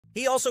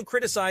He also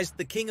criticized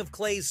the King of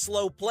Clay's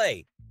slow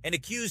play and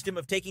accused him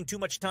of taking too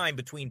much time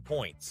between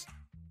points.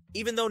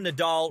 Even though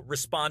Nadal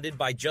responded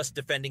by just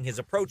defending his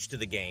approach to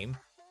the game,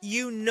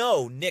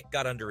 Nick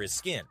got under his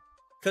skin,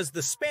 because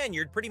the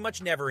Spaniard pretty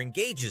much never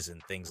engages in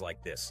things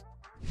like this.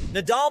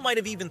 Nadal might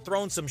have even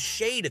thrown some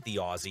shade at the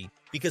Aussie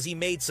because he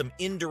made some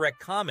indirect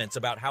comments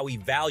about how he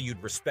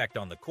valued respect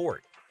on the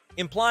court,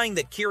 implying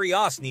that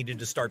Kyrgios needed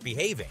to start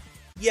behaving.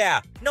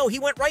 He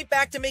went right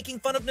back to making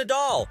fun of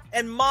Nadal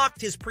and mocked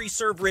his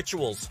pre-serve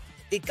rituals.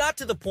 It got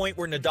to the point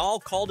where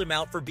Nadal called him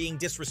out for being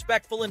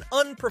disrespectful and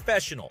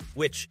unprofessional,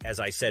 which, as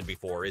I said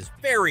before, is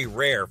very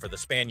rare for the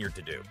Spaniard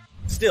to do.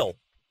 Still,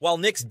 while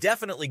Nick's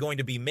definitely going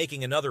to be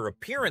making another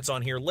appearance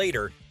on here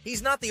later,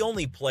 he's not the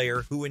only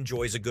player who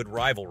enjoys a good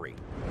rivalry.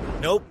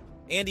 Nope,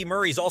 Andy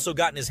Murray's also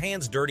gotten his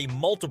hands dirty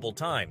multiple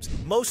times,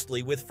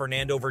 mostly with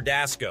Fernando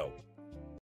Verdasco.